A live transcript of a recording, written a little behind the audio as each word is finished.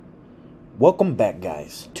Welcome back,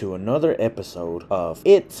 guys, to another episode of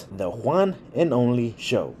It's the One and Only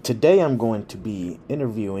Show. Today I'm going to be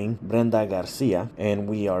interviewing Brenda Garcia, and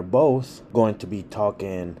we are both going to be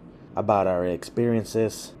talking about our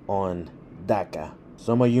experiences on DACA.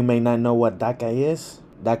 Some of you may not know what DACA is.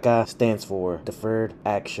 DACA stands for Deferred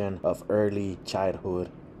Action of Early Childhood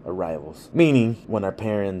Arrivals, meaning when our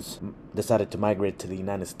parents decided to migrate to the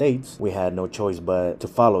United States, we had no choice but to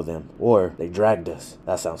follow them, or they dragged us.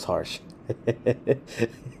 That sounds harsh.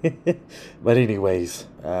 But anyways,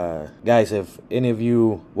 guys, if any of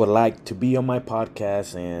you would like to be on my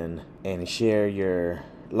podcast and share your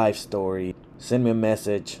life story, send me a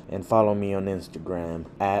message and follow me on Instagram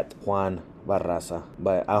at Juan Barraza.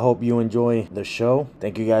 But I hope you enjoy the show.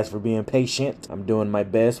 Thank you guys for being patient. I'm doing my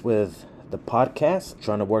best with the podcast,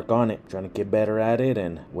 trying to work on it, trying to get better at it,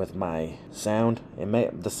 and with my sound,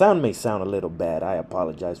 the sound may sound a little bad. I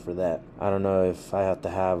apologize for that. I don't know if I have to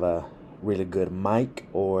have a really good mic,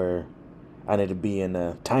 or I need to be in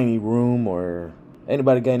a tiny room, or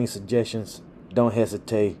anybody got any suggestions, don't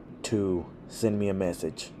hesitate to send me a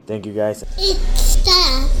message. Thank you, guys. It's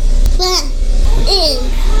the one and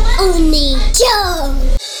only show.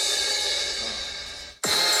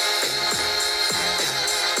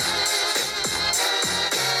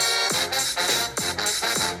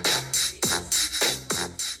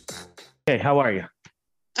 Hey, how are you?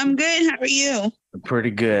 I'm good. How are you?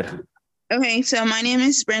 Pretty good. Okay, so my name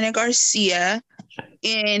is Brenda Garcia,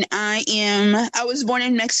 and I was born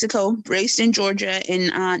in Mexico, raised in Georgia,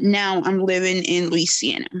 and now I'm living in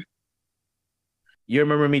Louisiana. You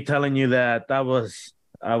remember me telling you that I was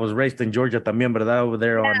raised in Georgia también, ¿verdad? Over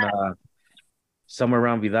there on somewhere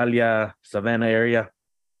around Vidalia, Savannah area.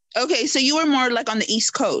 Okay, so you were more like on the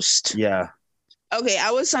East Coast. Yeah. Okay,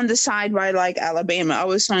 I was on the side by like Alabama. I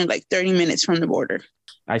was only like 30 minutes from the border.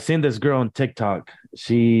 I seen this girl on TikTok.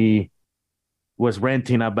 She was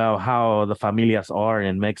ranting about how the familias are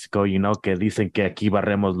in Mexico, que dicen que aquí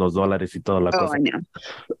barremos los dólares y toda la cosa. I know.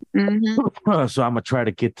 Mm-hmm. So I'm going to try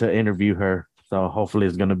to get to interview her. So hopefully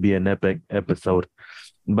it's going to be an epic episode.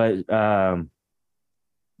 But yeah,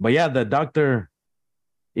 the doctor,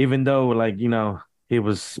 even though he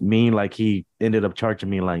was mean, he ended up charging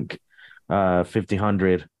me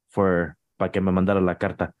 $1,500 for para que me mandara la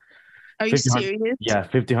carta. Are you serious? Yeah,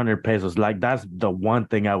 1,500 pesos. That's the one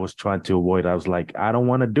thing I was trying to avoid. I was like, I don't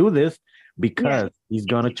want to do this because he's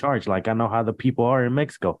going to charge. I know how the people are in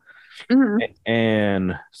Mexico. Mm-hmm.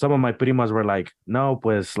 And some of my primas were like, no,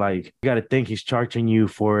 pues, you got to think he's charging you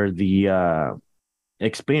for the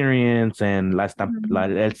experience and el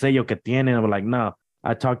sello que tienen. I'm like, no.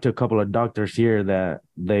 I talked to a couple of doctors here that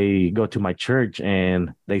they go to my church,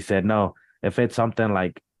 and they said, no, if it's something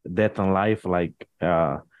like death and life,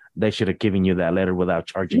 they should have given you that letter without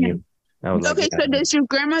charging you. Okay, so does your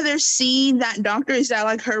grandmother see that doctor? Is that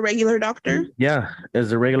like her regular doctor? Yeah,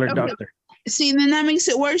 it's a regular doctor. See, then that makes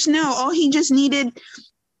it worse now. All he just needed...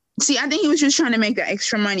 See, I think he was just trying to make that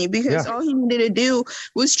extra money because all he needed to do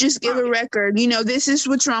was just give a record. This is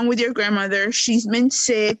what's wrong with your grandmother. She's been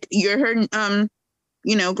sick. You're her,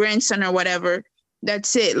 grandson or whatever.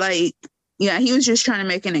 That's it. He was just trying to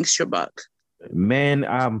make an extra buck. Man,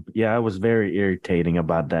 I was very irritating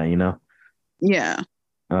about that, Yeah.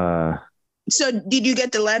 So did you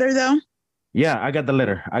get the letter though? Yeah, I got the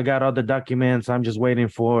letter. I got all the documents. I'm just waiting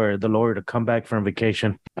for the lawyer to come back from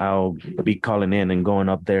vacation. I'll be calling in and going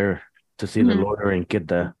up there to see the lawyer and get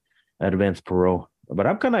the advance parole. But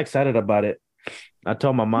I'm kind of excited about it. I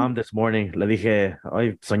told my mom this morning, le dije,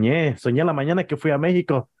 oye, soñé la mañana que fui a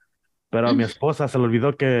México, pero a mi esposa se le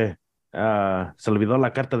olvidó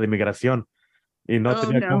la carta de migración. Y no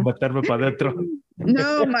tenía cómo meterme para adentro.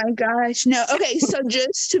 No, my gosh. No. Okay, so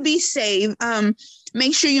just to be safe,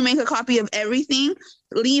 make sure you make a copy of everything.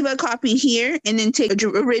 Leave a copy here and then take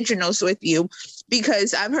originals with you.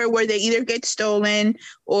 Because I've heard where they either get stolen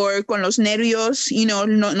or con los nervios,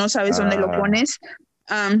 no sabes dónde lo pones.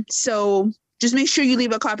 So just make sure you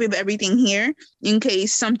leave a copy of everything here in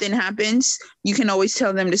case something happens. You can always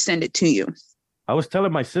tell them to send it to you. I was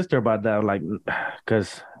telling my sister about that,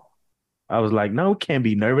 because I was like, no, can't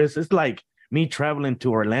be nervous. It's like me traveling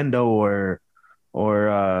to Orlando or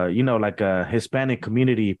a Hispanic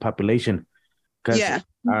community population. Because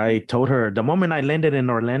I told her the moment I landed in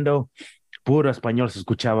Orlando, puro español se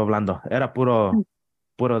escuchaba hablando. Era puro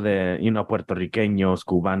de, puertorriqueños,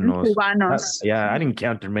 cubanos. I didn't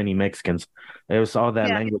encounter many Mexicans. It was all that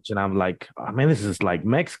language. And I'm like, oh, man, this is like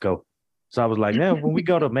Mexico. So I was like, yeah, when we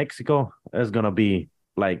go to Mexico, it's going to be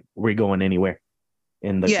like we're going anywhere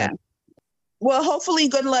in the country. Well, hopefully,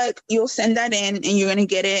 good luck. You'll send that in and you're going to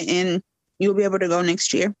get it and you'll be able to go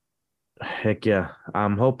next year. Heck yeah.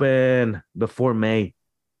 I'm hoping before May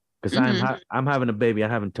because I'm having a baby. I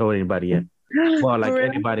haven't told anybody yet. Well, For like real?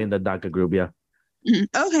 anybody in the DACA group, yeah.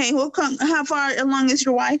 Okay, well, how far along is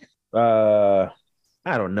your wife? Uh,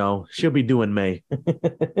 I don't know. She'll be doing May.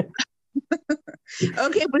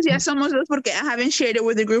 Okay, pues ya somos dos porque I haven't shared it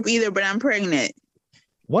with the group either, but I'm pregnant.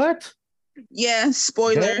 What? Yeah,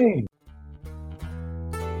 spoiler. Dang.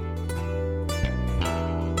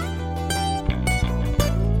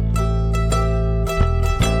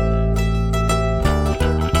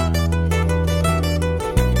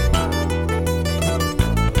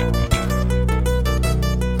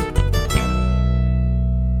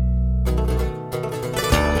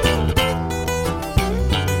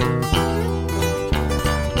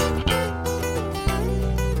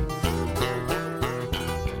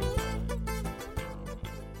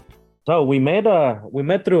 So we met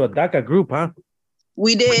through a DACA group, huh?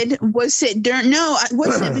 We did. Was it during? No,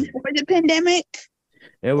 was it before the pandemic?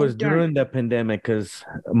 It was during the pandemic because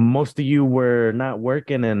most of you were not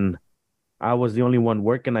working and I was the only one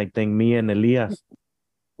working, I think, me and Elias.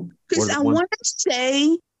 Because I want to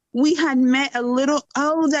say we had met a little.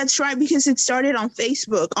 Oh, that's right. Because it started on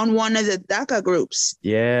Facebook on one of the DACA groups.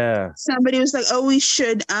 Yeah. Somebody was like, "Oh, we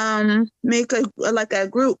should make a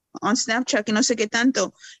group on Snapchat, que no sé qué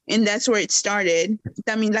tanto," and that's where it started.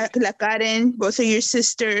 También la Karen, both of your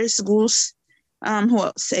sisters, Gus, who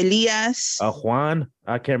else? Elias. Juan.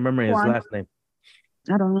 I can't remember his last name.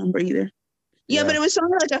 I don't remember either. Yeah, but it was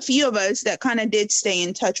only like a few of us that kind of did stay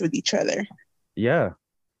in touch with each other. Yeah.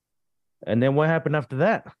 And then what happened after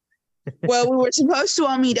that? Well, we were supposed to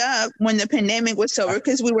all meet up when the pandemic was over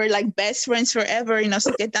because we were like best friends forever y no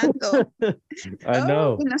sé qué tanto. I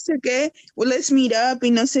know. No sé qué. Well, let's meet up y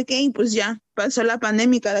no sé qué. Y pues ya, pasó la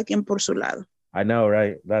pandemia y cada quien por su lado. I know,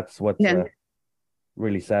 right? That's what's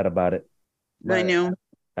really sad about it. But I know.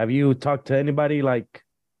 Have you talked to anybody like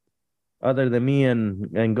other than me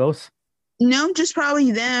and Ghost? No, just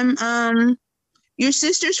probably them. Your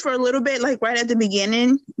sisters for a little bit, like right at the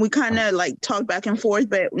beginning, we kind of like talked back and forth,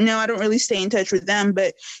 but no, I don't really stay in touch with them,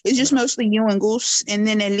 but it's just mostly you and Gus. And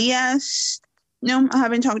then Elias, no, I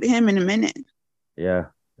haven't talked to him in a minute. Yeah,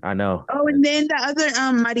 I know. Oh, and then the other,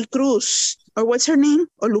 Maricruz, or what's her name?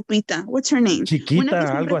 Or Lupita, what's her name?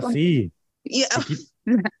 Chiquita, algo así. Yeah.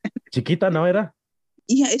 Chiquita, ¿no era?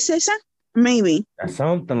 Yeah, is esa? Maybe.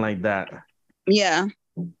 Something like that. Yeah.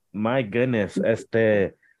 My goodness.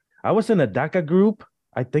 I was in a DACA group.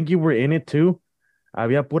 I think you were in it too.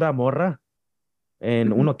 Había pura morra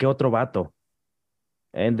and uno que otro vato.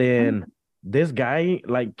 And then this guy,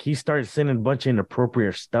 like, he started sending a bunch of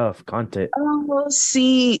inappropriate stuff, content. Oh,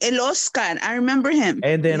 sí. El Oscar. I remember him.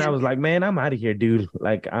 And then I was like, man, I'm out of here, dude.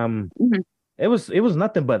 Like, it was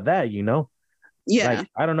nothing but that, you know? Yeah. Like,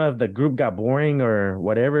 I don't know if the group got boring or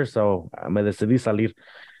whatever, so me decidí salir.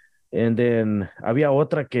 And then había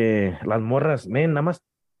otra que las morras, man, nada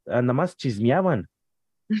más chismeaban.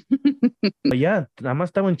 But yeah, nada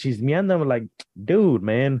más estaban chismeando. I'm like, dude,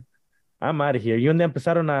 man, I'm out of here. Y un día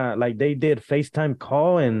empezaron like, they did FaceTime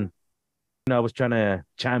call and, I was trying to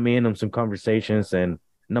chime in on some conversations and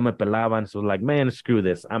no me pelaban. So like, man, screw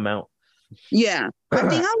this. I'm out. Yeah, I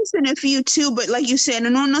think I was in a few too, but like you said,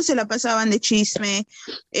 en uno se la pasaban de chisme,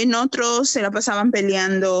 en otros se la pasaban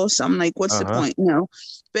peleando. So I'm like, what's the point? No.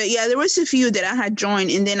 But yeah, there was a few that I had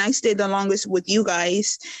joined, and then I stayed the longest with you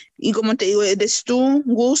guys. Y como te digo, eres tú,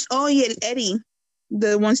 Gus, y el Eddie,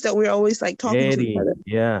 the ones that we're always like talking to each other.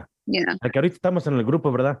 Yeah. Yeah. Like ahorita estamos en el grupo,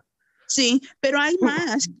 ¿verdad? Sí, pero hay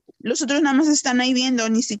más. Los otros nada más están ahí viendo,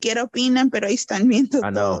 ni siquiera opinan, pero ahí están viendo.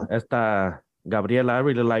 I know. Esta Gabriela, I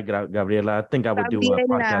really like Gabriela. I think I would do a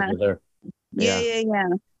podcast with her. Yeah.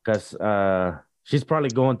 Because she's probably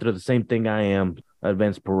going through the same thing I am,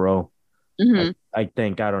 advanced parole. I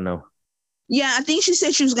think. I don't know. Yeah, I think she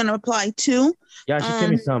said she was going to apply too. Yeah, she gave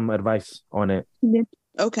me some advice on it.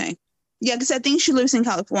 Okay. Yeah, because I think she lives in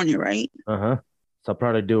California, right? So I'll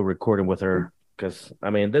probably do a recording with her because,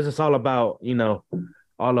 I mean, this is all about,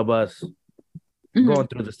 all of us going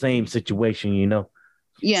through the same situation,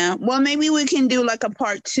 Yeah. Well, maybe we can do like a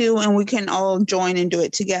part 2 and we can all join and do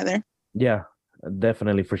it together. Yeah,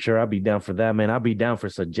 definitely. For sure. I'll be down for that, man. I'll be down for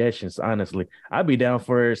suggestions, honestly. I'll be down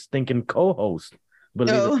for a stinking co-host.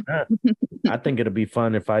 Believe it or not. I think it'll be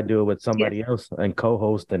fun if I do it with somebody else and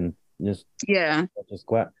co-host and just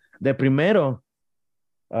go out. De primero,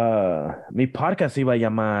 mi podcast iba a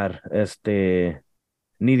llamar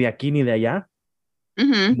Ni de aquí ni de allá.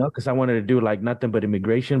 Because I wanted to do like nothing but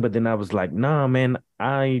immigration, but then I was like, nah, man,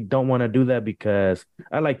 I don't want to do that because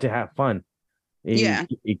I like to have fun. Y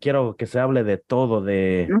quiero que se hable de todo,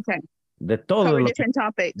 de todo Cover lo different de lo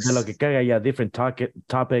topics. que caiga, yeah, different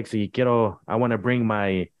topics. Y I want to bring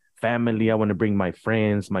my family, I want to bring my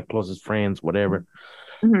friends, my closest friends, whatever.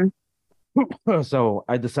 Mm-hmm. So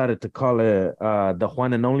I decided to call it the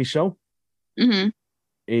Juan and Only Show. Mm-hmm.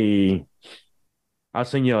 Y I'll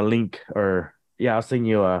send you a link, or yeah, I'll send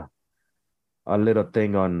you a little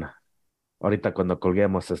thing on ahorita cuando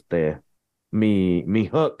colguemos mi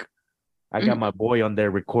hook. I got Mm-hmm. my boy on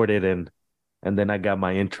there recorded, and then I got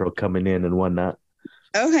my intro coming in and whatnot.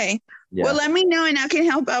 Okay. Well, Yeah. let me know and I can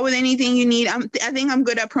help out with anything you need. I think I'm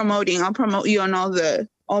good at promoting. I'll promote you on all the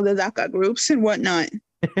DACA groups and whatnot.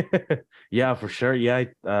 Yeah, for sure. Yeah,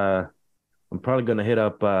 I'm probably gonna hit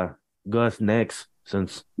up Gus next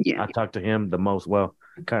since Yeah. I talked to him the most. Well,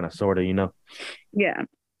 kind of, sort of, Yeah.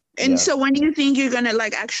 And Yeah. so when do you think you're gonna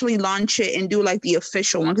like actually launch it and do like the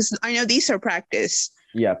official one? Because I know these are practice.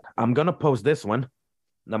 Yeah, I'm gonna post this one.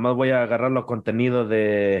 Nada más voy a agarrar los contenidos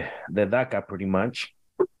de DACA pretty much.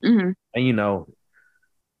 Mm-hmm. And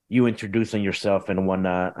you introducing yourself and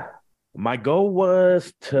whatnot. My goal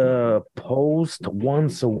was to post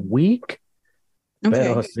once a week. Okay.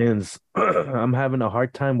 Pero since I'm having a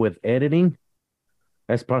hard time with editing,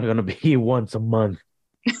 that's probably gonna be once a month.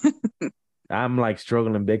 I'm like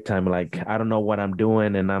struggling big time. Like I don't know what I'm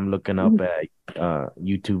doing, and I'm looking up at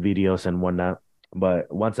YouTube videos and whatnot.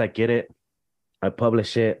 But once I get it, I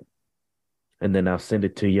publish it, and then I'll send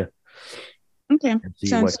it to you Okay. and see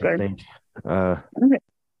Sounds what you good. think. Okay.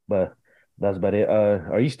 But that's about it.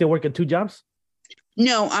 Are you still working 2 jobs?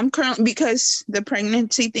 No, I'm currently, because the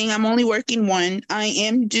pregnancy thing, I'm only working one. I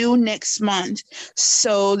am due next month.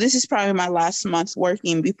 So this is probably my last month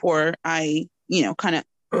working before I, kind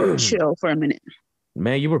of chill for a minute.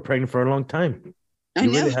 Man, you were pregnant for a long time. I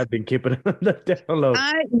You know. really have been keeping it on the down low.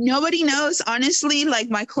 Nobody knows, honestly. Like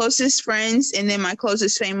my closest friends and then my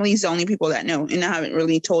closest family is the only people that know. And I haven't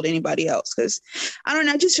really told anybody else because I don't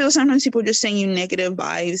know. I just feel sometimes people just send you negative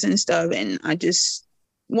vibes and stuff. And I just,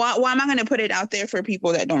 why am I going to put it out there for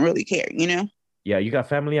people that don't really care, Yeah, you got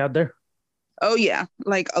family out there? Oh, yeah.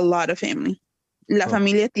 Like a lot of family. La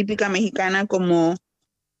familia típica mexicana, como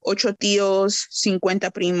 8 tíos,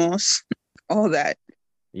 50 primos, all that.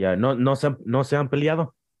 Yeah, no se han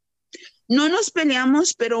peleado. No nos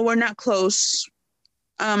peleamos, pero we're not close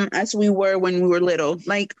as we were when we were little.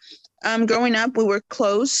 Like growing up, we were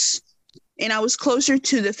close, and I was closer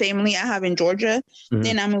to the family I have in Georgia. Mhm.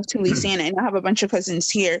 Then I moved to Louisiana, and I have a bunch of cousins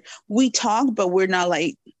here. We talk, but we're not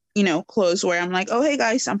like, close where I'm like, oh, hey,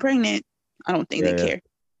 guys, I'm pregnant. I don't think they care.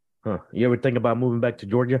 Huh. You ever think about moving back to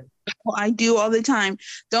Georgia? Well, I do all the time.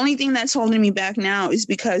 The only thing that's holding me back now is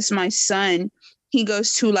because my son, he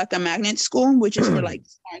goes to like a magnet school, which is for like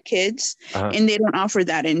smart kids, and they don't offer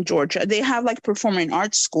that in Georgia. They have like performing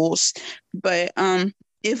arts schools, but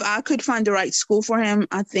if I could find the right school for him,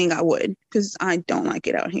 I think I would, because I don't like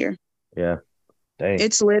it out here. Yeah. Dang.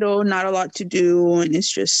 It's little, not a lot to do, and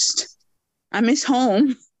it's just, I miss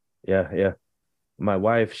home. Yeah. My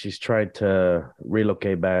wife, she's tried to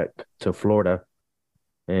relocate back to Florida,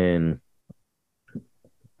 and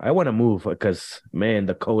I want to move because, man,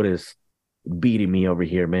 the cold is beating me over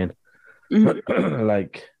here, man. Mm-hmm.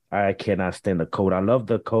 Like, I cannot stand the cold. I love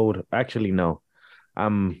the cold. Actually, no,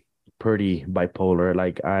 I'm pretty bipolar.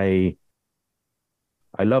 Like, I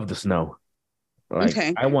love the snow. Like,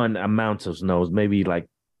 okay. I want amounts of snows, maybe like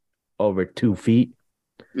over 2 feet.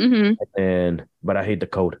 Mm-hmm. But I hate the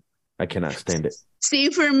cold. I cannot stand it. See,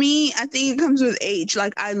 for me, I think it comes with age.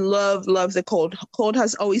 Like, I love the cold. Cold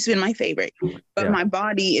has always been my favorite. But my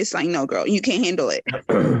body is like, no, girl, you can't handle it.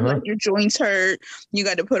 Like, your joints hurt. You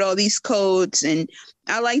got to put all these coats. And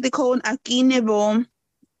I like the cold. Aquí nevó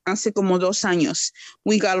hace como 2 años.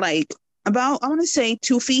 We got like about, I want to say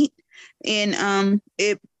 2 feet. And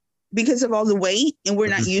it, because of all the weight and we're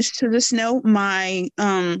not used to the snow, my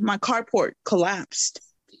carport collapsed.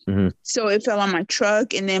 Mm-hmm. So it fell on my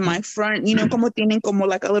truck, and then my front, como tienen como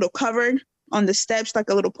like a little covered on the steps, like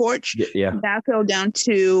a little porch. Yeah. That fell down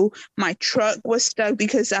to my truck was stuck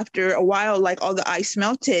because after a while, like all the ice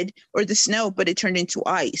melted or the snow, but it turned into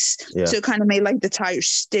ice. Yeah. So it kind of made like the tires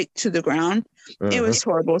stick to the ground. Uh-huh. It was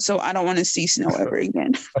horrible. So I don't want to see snow ever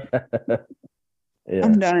again. Yeah.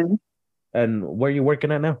 I'm done. And where are you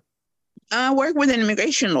working at now? I work with an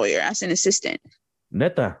immigration lawyer as an assistant.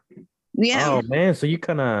 Neta? Yeah. Oh man, so you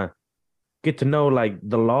kind of get to know like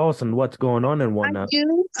the laws and what's going on and whatnot.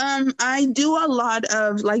 I do a lot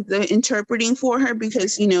of like the interpreting for her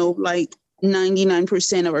because like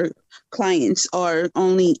 99% of our clients are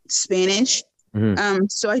only Spanish.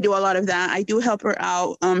 So I do a lot of that. I do help her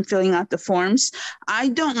out filling out the forms. I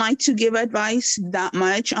don't like to give advice that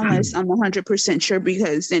much unless I'm 100% sure,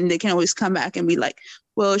 because then they can always come back and be like,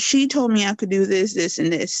 well, she told me I could do this, this,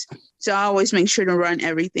 and this. So I always make sure to run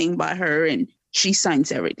everything by her, and she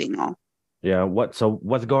signs everything off. Yeah. What's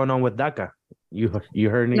going on with DACA? You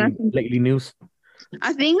heard any lately news?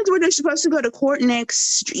 I think they're supposed to go to court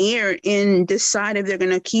next year and decide if they're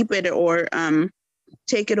going to keep it or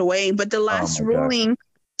take it away. But the last ruling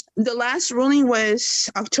was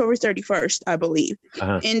October 31st, I believe.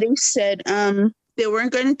 And they said they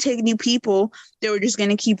weren't going to take new people. They were just going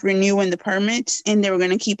to keep renewing the permits, and they were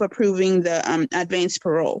going to keep approving the advanced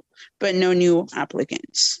parole, but no new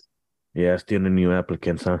applicants. Yeah, still the new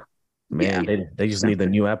applicants, huh? Man, yeah. They just need the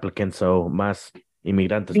new applicants, so más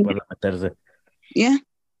inmigrantes pueden meterse. Yeah.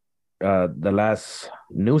 The last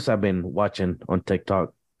news I've been watching on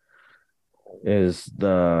TikTok is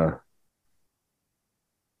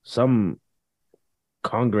some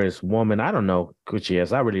congresswoman. I don't know who she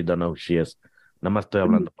is. I really don't know who she is. Nada más estoy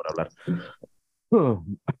hablando por hablar.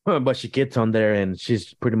 But she gets on there and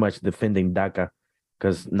she's pretty much defending DACA,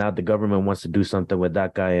 because now the government wants to do something with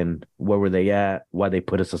DACA and where were they at, why they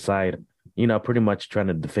put us aside. Pretty much trying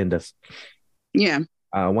to defend us. Yeah.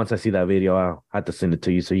 Once I see that video, I'll have to send it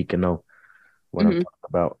to you so you can know what I'm talking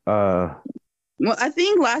about. Well, I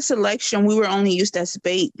think last election we were only used as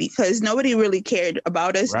bait because nobody really cared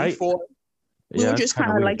about us before. We were just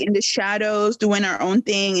kind of like in the shadows doing our own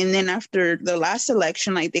thing. And then after the last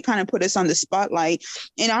election, like they kind of put us on the spotlight.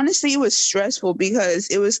 And honestly, it was stressful because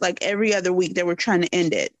it was like every other week they were trying to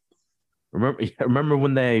end it. Remember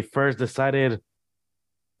when they first decided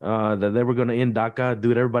that they were going to end DACA?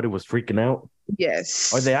 Dude, everybody was freaking out.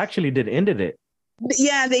 Yes. Or they actually did ended it.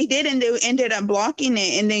 Yeah, they did, and they ended up blocking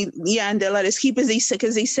it, and they let us keep it.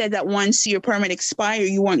 Because they said that once your permit expired,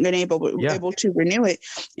 you weren't going to able to renew it.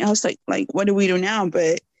 And I was like, what do we do now?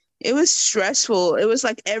 But it was stressful. It was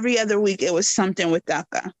like every other week, it was something with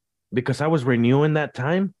DACA. Because I was renewing that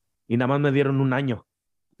time, y nada más me dieron un año.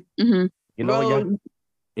 Y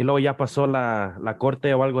luego ya pasó la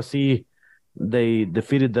corte o algo así. They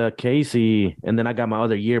defeated the case, and then I got my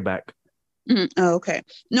other year back. Oh, okay.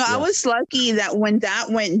 No, yeah. I was lucky that when that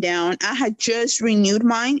went down, I had just renewed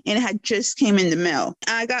mine and it had just came in the mail.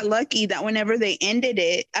 I got lucky that whenever they ended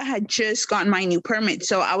it, I had just gotten my new permit.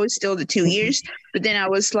 So I was still the 2 years. But then I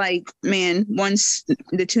was like, man, once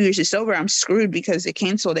the 2 years is over, I'm screwed because they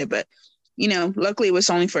canceled it. But, luckily it was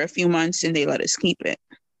only for a few months and they let us keep it.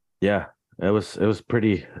 Yeah, it was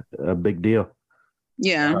pretty a big deal.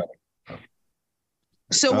 Yeah.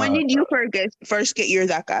 So when did you first get your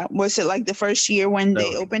DACA? Was it like the first year when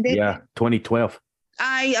they opened it? Yeah, 2012.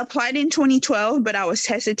 I applied in 2012, but I was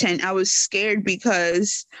hesitant. I was scared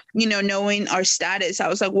because, knowing our status, I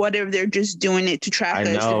was like, what if they're just doing it to track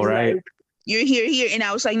us? I know, right? Like, you're here. And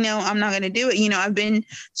I was like, no, I'm not going to do it. I've been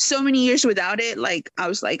so many years without it. Like, I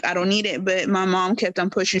was like, I don't need it. But my mom kept on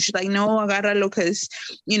pushing. She's like, no, agárralo because,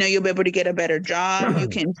 you'll be able to get a better job. You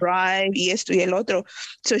can drive, y esto y el otro.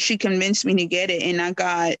 So she convinced me to get it. And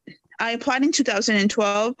I applied in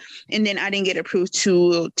 2012 and then I didn't get approved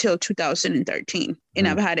till 2013. And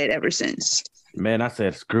I've had it ever since. Man, I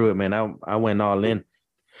said, screw it, man. I went all in.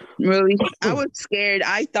 Really? I was scared.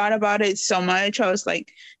 I thought about it so much. I was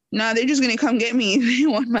like, no, they're just going to come get me if they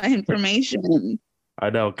want my information. I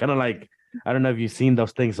know. Kind of like, I don't know if you've seen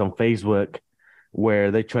those things on Facebook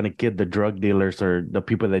where they're trying to get the drug dealers or the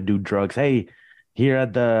people that do drugs. Hey, here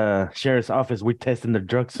at the sheriff's office, we're testing the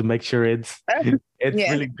drugs to make sure it's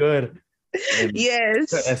really good. And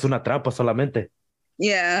yes. Es una trampa solamente.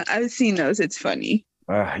 Yeah, I've seen those. It's funny.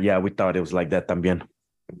 Yeah, we thought it was like that también.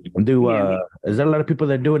 Is there a lot of people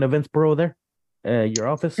that are doing events pro there? Your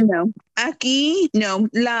office? No. Aquí, no.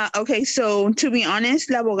 Okay, so to be honest,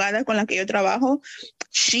 la abogada con la que yo trabajo,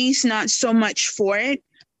 she's not so much for it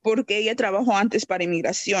porque ella trabajó antes para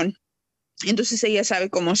inmigración. Entonces ella sabe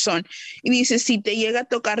cómo son. Y dice, si te llega a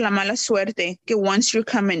tocar la mala suerte, que once you're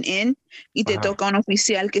coming in y te toca un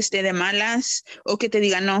oficial que esté de malas o que te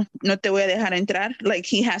diga, no te voy a dejar entrar, like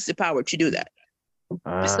he has the power to do that.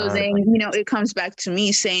 So then, it comes back to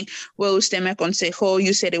me saying, well, usted me aconsejó,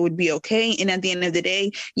 you said it would be okay. And at the end of the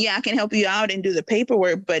day, yeah, I can help you out and do the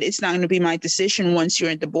paperwork, but it's not going to be my decision once you're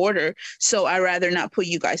at the border. So I'd rather not put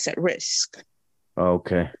you guys at risk.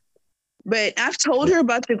 Okay. But I've told her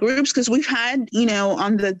about the groups because we've had,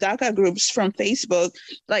 on the DACA groups from Facebook,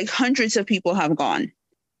 like hundreds of people have gone.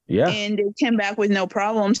 Yeah. And they came back with no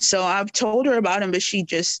problem. So I've told her about them, but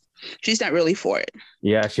she's not really for it.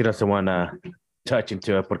 Yeah, she doesn't want to touch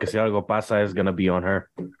into it porque si algo pasa, it's going to be on her.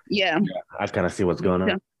 Yeah. I kind of see what's going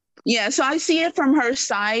on. Yeah, so I see it from her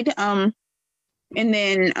side. And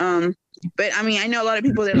then, but I mean, I know a lot of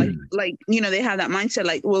people that like, they have that mindset,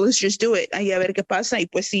 like, well, let's just do it. Ahí a ver qué pasa. Y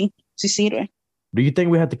pues sí sirve. Do you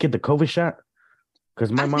think we have to get the COVID shot?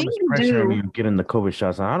 Because my I mom think is you pressuring do. me on getting the COVID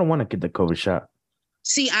shots. I don't want to get the COVID shot.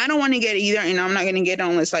 See, I don't want to get it either, and I'm not going to get it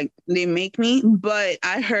unless like they make me. But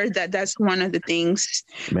I heard that that's one of the things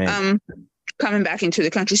Man. coming back into the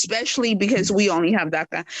country, especially because we only have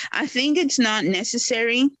DACA. I think it's not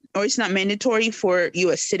necessary or it's not mandatory for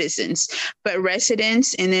U.S. citizens, but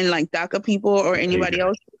residents and then like DACA people or anybody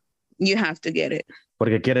else, you have to get it.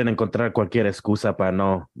 Porque quieren encontrar cualquier excusa para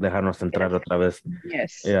no dejarnos entrar otra vez.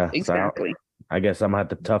 Yes, Yeah, exactly. So I guess I'm going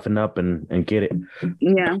to have to toughen up and get it.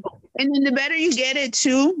 Yeah. And then the better you get it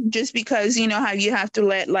too, just because, you know, how you have to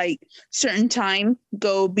let like certain time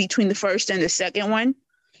go between the first and the second one.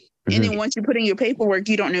 And then once you put in your paperwork,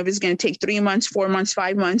 you don't know if it's going to take 3 months, 4 months,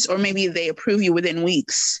 5 months, or maybe they approve you within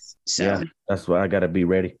weeks. So yeah, that's why I got to be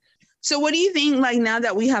ready. So what do you think, like, now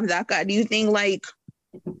that we have DACA, do you think like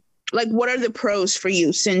what are the pros for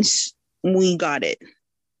you since we got it?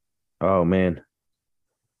 Oh, man.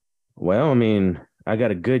 Well, I mean, I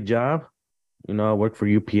got a good job. You know, I work for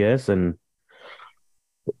UPS and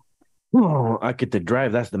I get to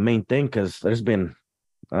drive. That's the main thing because there's been,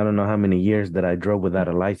 I don't know how many years that I drove without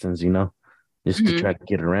a license, you know, just to try to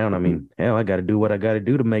get around. I mean, hell, I got to do what I got to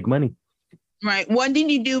do to make money. Right. What did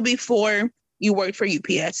you do before you worked for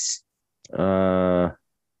UPS?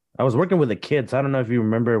 I was working with the kids. I don't know if you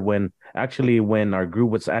remember when our group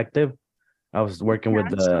was active, I was working with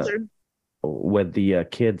the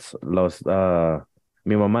kids.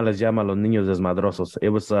 Mi mamá les llama los niños desmadrosos. It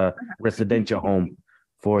was a residential home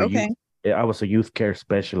for youth. I was a youth care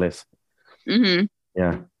specialist.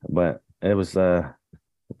 Yeah, but it was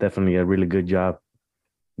definitely a really good job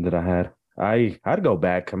that I had. I'd go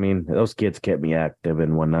back. I mean, those kids kept me active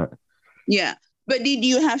and whatnot. Yeah. But did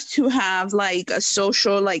you have to have like a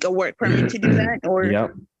social, like a work permit to do that? Or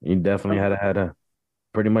Yep, you definitely had a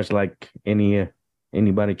pretty much like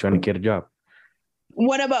anybody trying to get a job.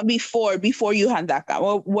 What about before you had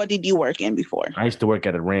DACA? What did you work in before? I used to work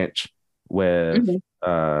at a ranch with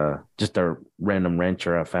just a random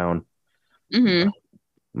rancher I found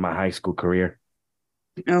my high school career.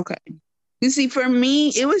 Okay. You see, for me,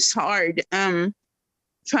 it was hard trying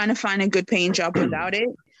to find a good paying job without it.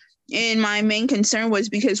 And my main concern was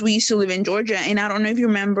because we used to live in Georgia. And I don't know if you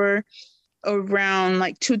remember, around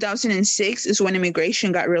like 2006 is when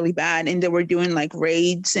immigration got really bad and they were doing like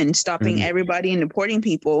raids and stopping everybody and deporting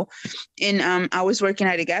people. And I was working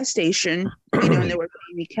at a gas station, you know, and they were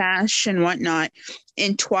paying me cash and whatnot.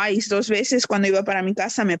 And dos veces cuando iba para mi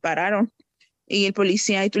casa me pararon. Y el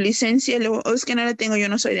policía, ¿y tu licencia? Le digo, es que no la tengo, yo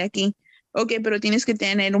no soy de aquí. Ok, pero tienes que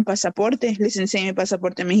tener un pasaporte. Les enseñé mi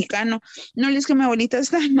pasaporte mexicano. No, es que mi abuelita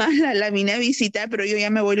está mala, la vine a visitar, pero yo ya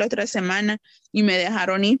me voy la otra semana y me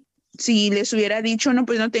dejaron ir. Si les hubiera dicho, no,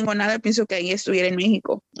 pues no tengo nada, pienso que ahí estuviera en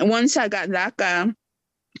México. Once I got DACA,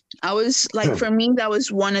 I was like, for me, that was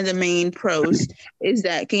one of the main pros, is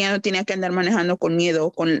that que ya no tenía que andar manejando con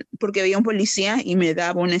miedo, porque había un policía y me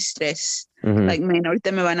daba un estrés. Like, man,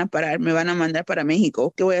 ahorita me van a parar, me van a mandar para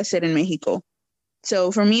México. ¿Qué voy a hacer en México?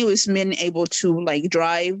 So for me, it was being able to like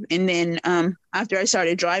drive. And then after I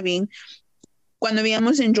started driving, cuando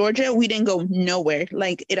vivíamos en Georgia, we didn't go nowhere.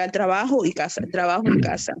 Like, era trabajo y casa, trabajo y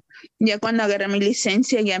casa. Ya cuando agarré mi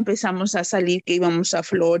licencia, ya empezamos a salir, que íbamos a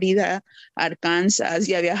Florida, Arkansas,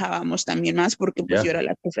 ya viajábamos también más porque pues yo era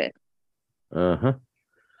la chofer.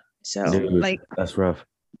 So, dude, like, that's rough.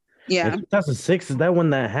 Yeah. In 2006, is that when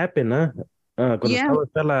that happened, huh? Cuando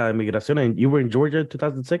estaba la migración, and you were in Georgia in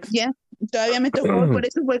 2006? Yeah, todavía me tocó, por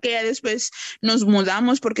eso fue que ya después nos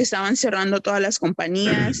mudamos porque estaban cerrando todas las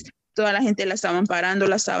compañías, toda la gente la estaban parando,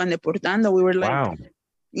 la estaban deportando. We were like, wow.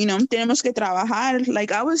 You know, tenemos que trabajar.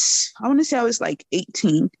 Like, I want to say I was like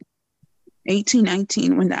 18,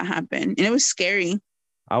 19 when that happened. And it was scary.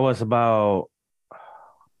 I was about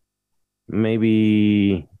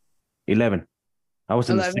maybe 11. I was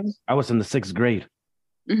in the sixth grade.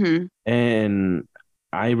 And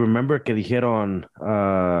I remember que dijeron,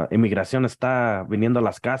 inmigración está viniendo a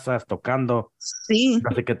las casas, tocando. Sí.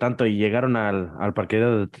 No sé qué tanto. Y llegaron al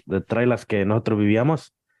parqueo de trailers que nosotros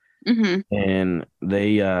vivíamos. And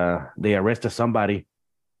they arrested somebody.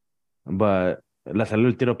 But le salió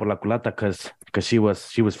el tiro por la culata because she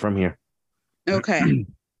was from here. Okay.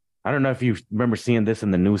 I don't know if you remember seeing this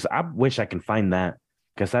in the news. I wish I can find that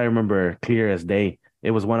because I remember clear as day.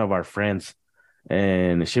 It was one of our friends,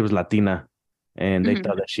 and she was Latina, and they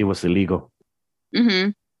thought that she was illegal.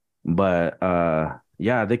 But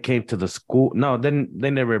yeah, they came to the school. No, then they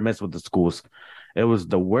never messed with the schools. It was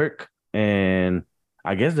the work, and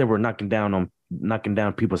I guess they were knocking down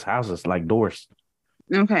people's houses, like doors.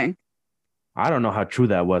 Okay. I don't know how true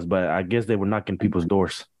that was, but I guess they were knocking people's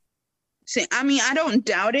doors. See, I mean, I don't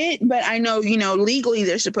doubt it, but I know, legally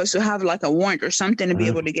they're supposed to have like a warrant or something to be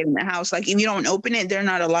able to get in the house. Like if you don't open it, they're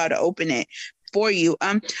not allowed to open it for you.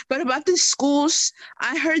 But about the schools,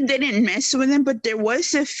 I heard they didn't mess with them, but there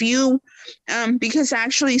was a few, because I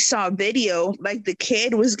actually saw a video, like the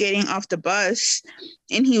kid was getting off the bus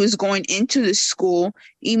and he was going into the school.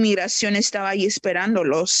 Y Migración estaba ahí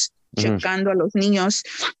esperándolos, checando a los niños.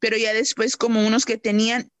 Pero ya después como unos que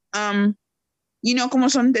tenían, como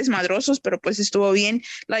son desmadrosos, pero pues estuvo bien.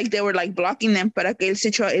 Like they were like blocking them para que él se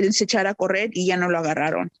echara a correr y ya no lo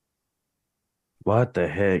agarraron. What the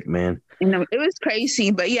heck, man? It was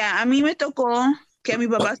crazy, but yeah, a mí me tocó que a mi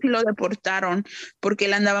papá sí lo deportaron porque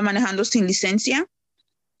él andaba manejando sin licencia.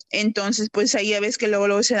 Entonces, pues ahí ya ves que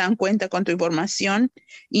luego se dan cuenta con tu información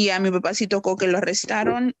y a mi papá sí tocó que lo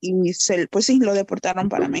arrestaron y pues sí, lo deportaron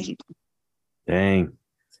para México. Dang.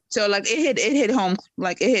 So like it hit home,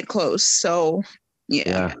 like it hit close. So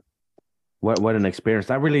yeah. What an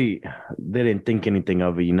experience. I really didn't think anything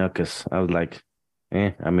of it, because I was like,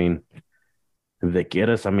 I mean, if they get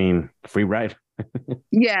us, I mean, free ride.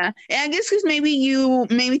 Yeah. And I guess because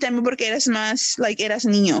maybe también porque eras más, like eras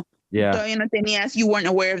niño. Yeah. Todavía no tenías, you weren't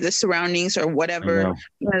aware of the surroundings or whatever.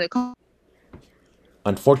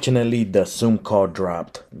 Unfortunately, the Zoom call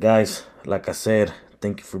dropped. Guys, like I said,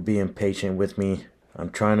 thank you for being patient with me. I'm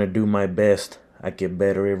trying to do my best. I get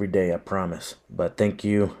better every day, I promise. But thank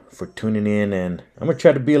you for tuning in, and I'm going to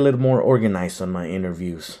try to be a little more organized on my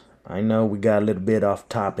interviews. I know we got a little bit off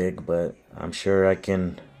topic, but I'm sure I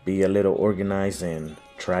can be a little organized and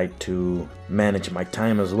try to manage my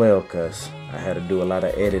time as well, because I had to do a lot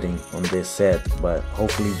of editing on this set. But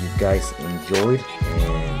hopefully you guys enjoyed,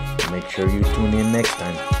 and make sure you tune in next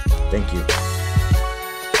time. Thank you.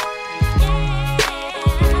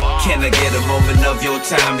 Can I get a moment of your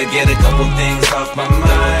time to get a couple things off my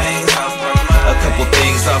mind? A couple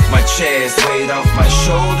things off my chest, weight off my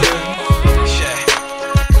shoulder.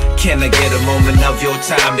 Can I get a moment of your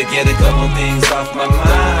time to get a couple things off my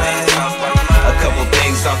mind? A couple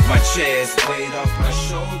things off my chest, weight off my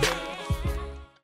shoulder.